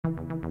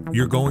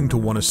You're going to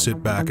want to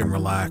sit back and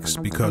relax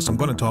because I'm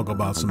going to talk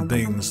about some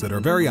things that are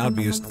very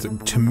obvious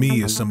to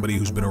me as somebody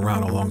who's been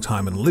around a long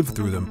time and lived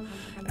through them,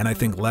 and I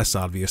think less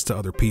obvious to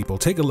other people.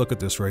 Take a look at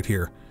this right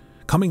here.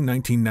 Coming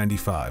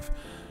 1995.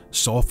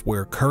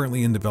 Software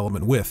currently in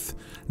development with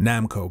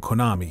Namco,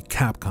 Konami,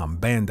 Capcom,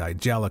 Bandai,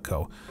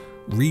 Jaleco.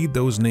 Read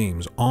those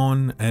names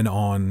on and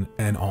on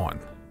and on.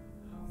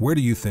 Where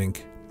do you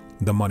think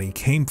the money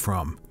came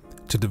from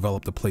to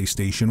develop the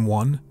PlayStation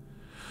 1?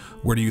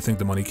 Where do you think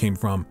the money came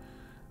from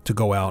to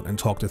go out and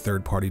talk to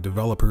third-party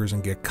developers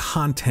and get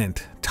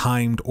content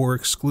timed or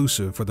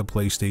exclusive for the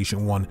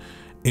PlayStation 1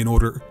 in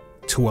order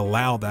to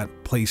allow that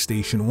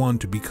PlayStation 1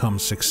 to become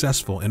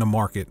successful in a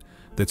market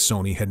that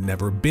Sony had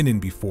never been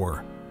in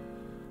before?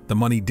 The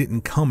money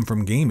didn't come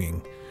from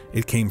gaming.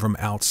 It came from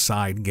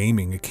outside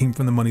gaming. It came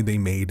from the money they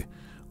made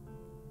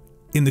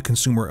in the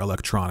consumer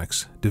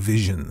electronics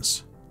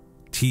divisions,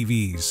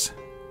 TVs,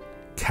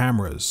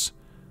 cameras,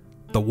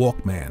 the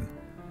Walkman.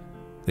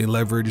 They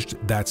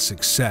leveraged that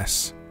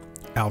success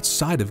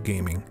outside of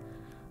gaming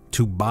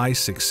to buy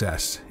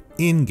success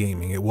in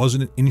gaming. It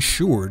wasn't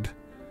insured,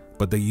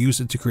 but they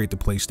used it to create the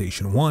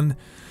PlayStation 1,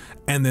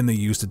 and then they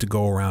used it to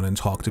go around and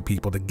talk to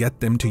people to get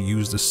them to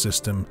use the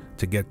system,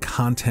 to get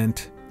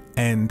content,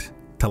 and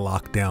to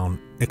lock down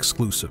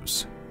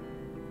exclusives.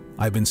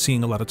 I've been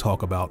seeing a lot of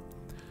talk about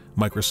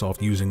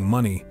Microsoft using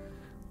money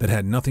that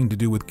had nothing to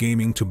do with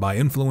gaming to buy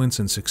influence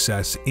and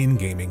success in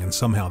gaming, and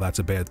somehow that's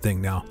a bad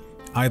thing. Now,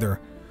 either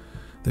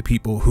the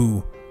people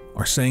who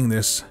are saying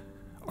this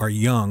are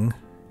young,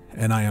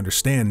 and I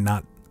understand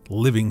not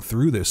living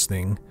through this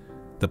thing,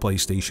 the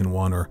PlayStation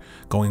 1, or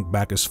going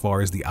back as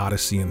far as the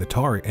Odyssey and the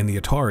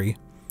Atari,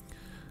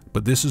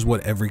 but this is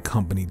what every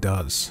company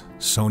does.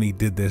 Sony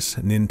did this,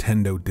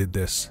 Nintendo did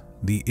this.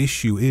 The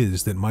issue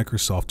is that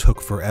Microsoft took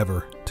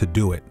forever to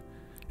do it,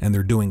 and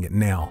they're doing it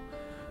now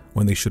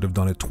when they should have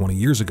done it 20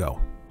 years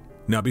ago.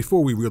 Now,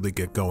 before we really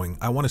get going,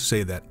 I want to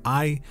say that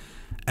I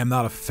am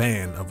not a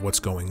fan of what's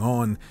going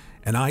on,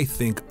 and I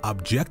think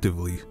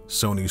objectively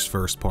Sony's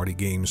first-party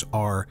games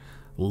are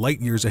light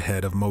years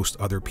ahead of most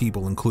other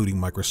people, including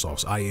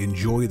Microsoft's. I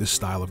enjoy the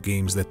style of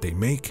games that they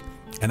make,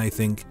 and I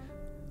think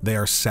they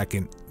are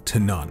second to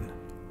none.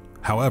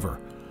 However,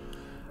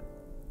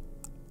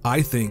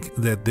 I think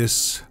that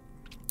this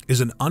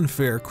is an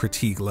unfair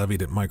critique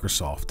levied at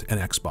Microsoft and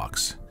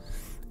Xbox.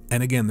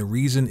 And again, the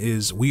reason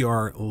is we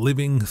are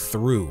living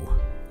through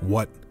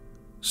what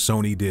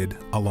Sony did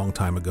a long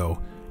time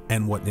ago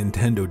and what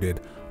Nintendo did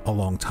a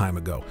long time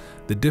ago.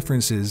 The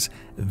difference is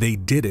they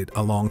did it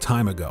a long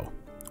time ago.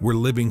 We're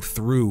living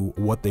through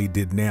what they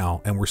did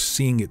now, and we're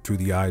seeing it through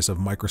the eyes of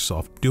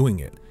Microsoft doing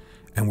it,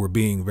 and we're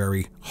being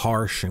very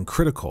harsh and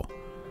critical.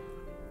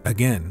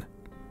 Again,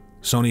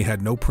 Sony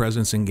had no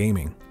presence in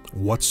gaming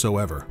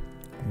whatsoever.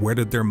 Where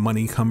did their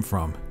money come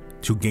from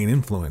to gain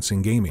influence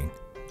in gaming?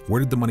 Where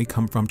did the money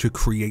come from to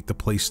create the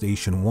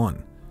PlayStation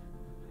 1?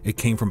 It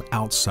came from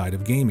outside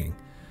of gaming.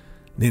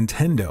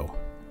 Nintendo,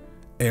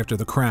 after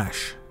the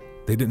crash,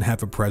 they didn't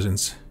have a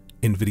presence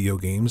in video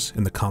games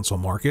in the console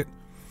market.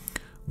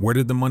 Where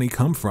did the money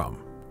come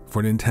from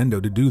for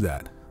Nintendo to do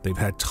that? They've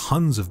had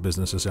tons of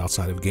businesses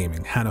outside of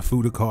gaming.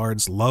 Hanafuda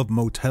cards, Love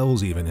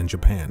Motels even in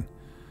Japan.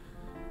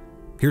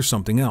 Here's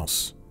something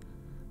else.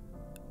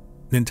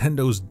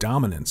 Nintendo's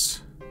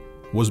dominance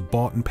was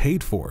bought and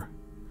paid for.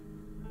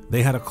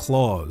 They had a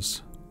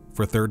clause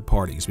for third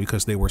parties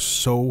because they were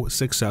so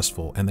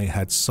successful and they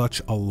had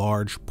such a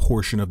large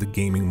portion of the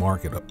gaming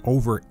market,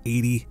 over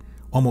 80,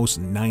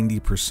 almost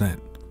 90%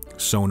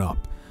 sewn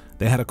up.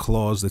 They had a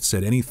clause that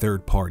said any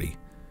third party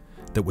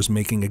that was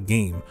making a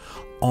game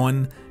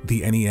on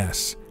the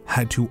NES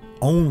had to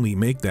only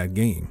make that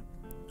game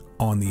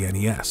on the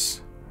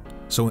NES.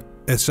 So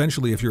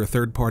essentially, if you're a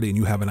third party and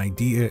you have an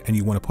idea and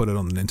you want to put it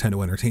on the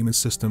Nintendo Entertainment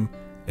System,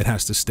 it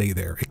has to stay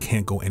there. It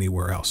can't go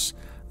anywhere else.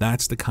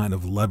 That's the kind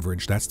of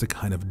leverage. That's the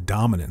kind of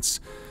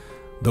dominance.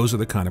 Those are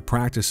the kind of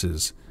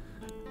practices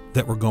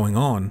that were going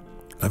on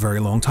a very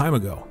long time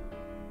ago.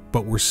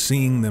 But we're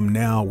seeing them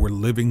now. We're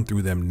living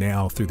through them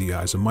now through the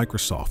eyes of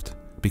Microsoft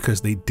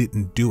because they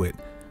didn't do it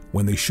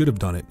when they should have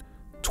done it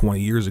 20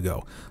 years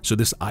ago. So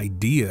this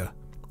idea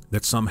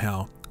that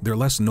somehow they're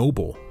less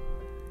noble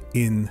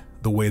in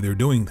the way they're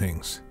doing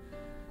things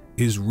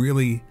is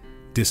really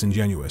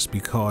disingenuous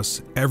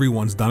because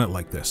everyone's done it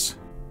like this.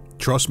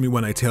 Trust me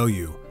when I tell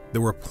you,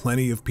 there were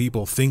plenty of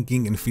people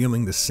thinking and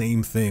feeling the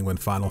same thing when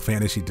Final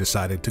Fantasy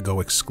decided to go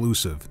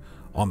exclusive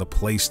on the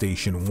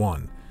PlayStation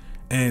 1.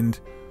 And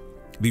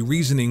the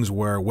reasonings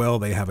were, well,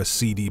 they have a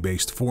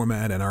CD-based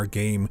format and our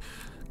game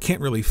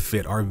can't really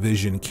fit, our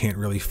vision can't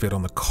really fit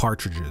on the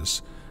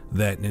cartridges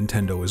that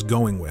Nintendo is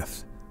going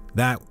with.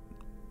 That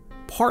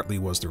partly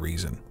was the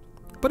reason.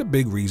 But a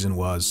big reason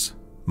was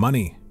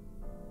money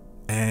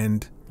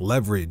and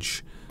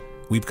leverage.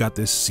 We've got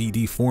this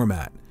CD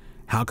format.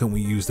 How can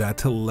we use that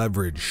to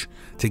leverage,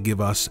 to give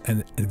us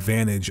an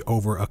advantage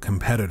over a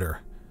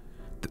competitor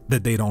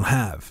that they don't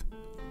have?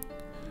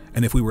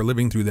 And if we were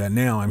living through that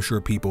now, I'm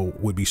sure people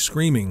would be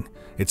screaming,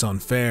 it's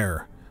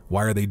unfair.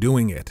 Why are they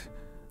doing it?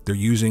 They're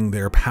using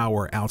their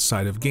power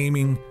outside of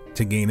gaming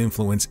to gain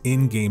influence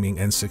in gaming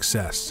and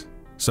success.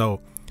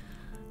 So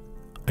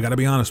I gotta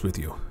be honest with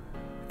you,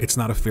 it's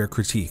not a fair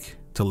critique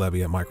to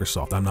levy at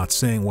Microsoft. I'm not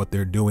saying what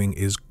they're doing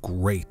is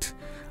great.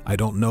 I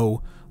don't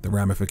know the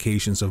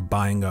ramifications of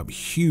buying up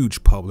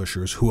huge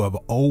publishers who have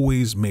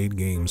always made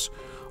games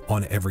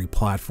on every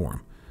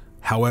platform.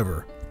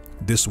 However,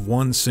 this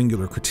one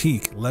singular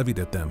critique levied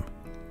at them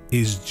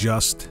is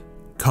just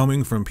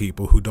coming from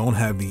people who don't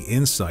have the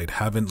insight,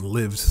 haven't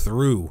lived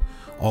through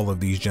all of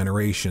these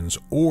generations,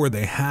 or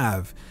they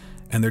have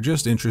and they're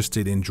just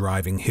interested in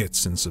driving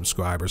hits and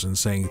subscribers and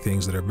saying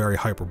things that are very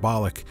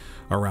hyperbolic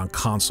around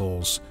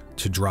consoles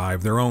to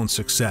drive their own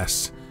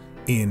success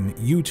in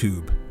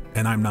YouTube.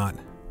 And I'm not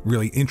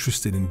really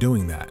interested in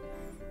doing that.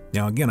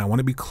 Now, again, I want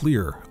to be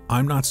clear.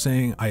 I'm not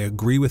saying I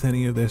agree with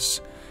any of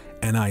this,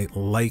 and I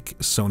like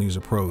Sony's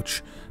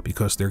approach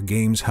because their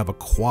games have a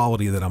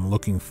quality that I'm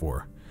looking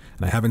for.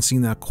 And I haven't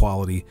seen that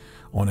quality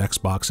on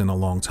Xbox in a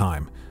long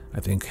time. I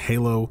think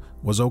Halo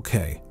was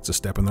okay. It's a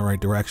step in the right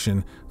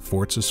direction.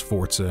 Forza's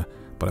Forza,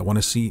 but I want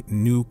to see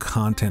new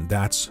content.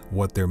 That's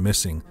what they're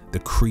missing, the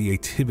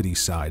creativity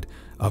side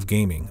of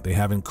gaming. They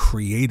haven't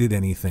created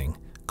anything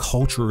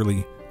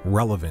culturally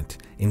relevant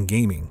in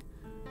gaming.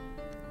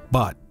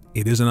 But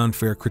it is an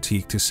unfair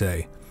critique to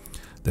say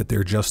that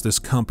they're just this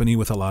company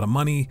with a lot of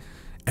money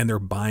and they're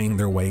buying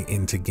their way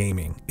into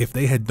gaming. If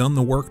they had done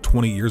the work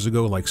 20 years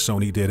ago like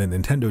Sony did and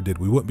Nintendo did,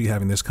 we wouldn't be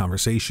having this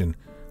conversation,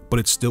 but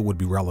it still would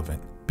be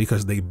relevant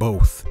because they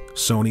both,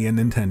 Sony and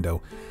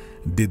Nintendo,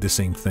 did the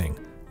same thing.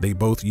 They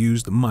both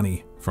used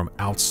money from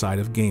outside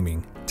of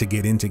gaming to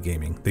get into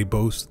gaming. They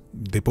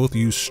both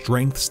used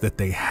strengths that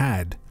they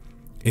had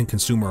in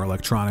consumer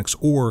electronics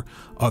or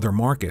other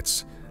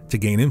markets to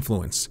gain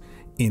influence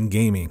in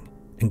gaming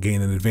and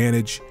gain an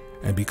advantage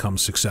and become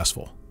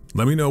successful.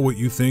 Let me know what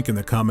you think in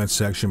the comments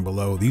section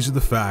below. These are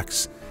the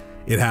facts.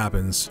 It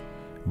happens,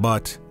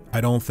 but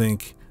I don't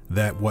think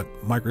that what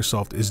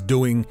Microsoft is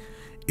doing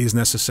is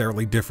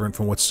necessarily different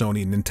from what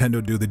Sony and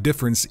Nintendo do. The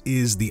difference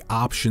is the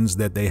options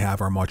that they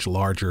have are much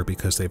larger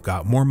because they've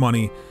got more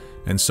money,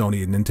 and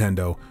Sony and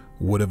Nintendo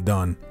would have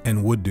done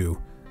and would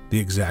do the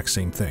exact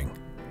same thing.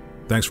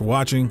 Thanks for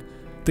watching.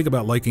 Think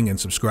about liking and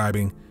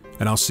subscribing,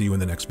 and I'll see you in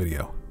the next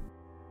video.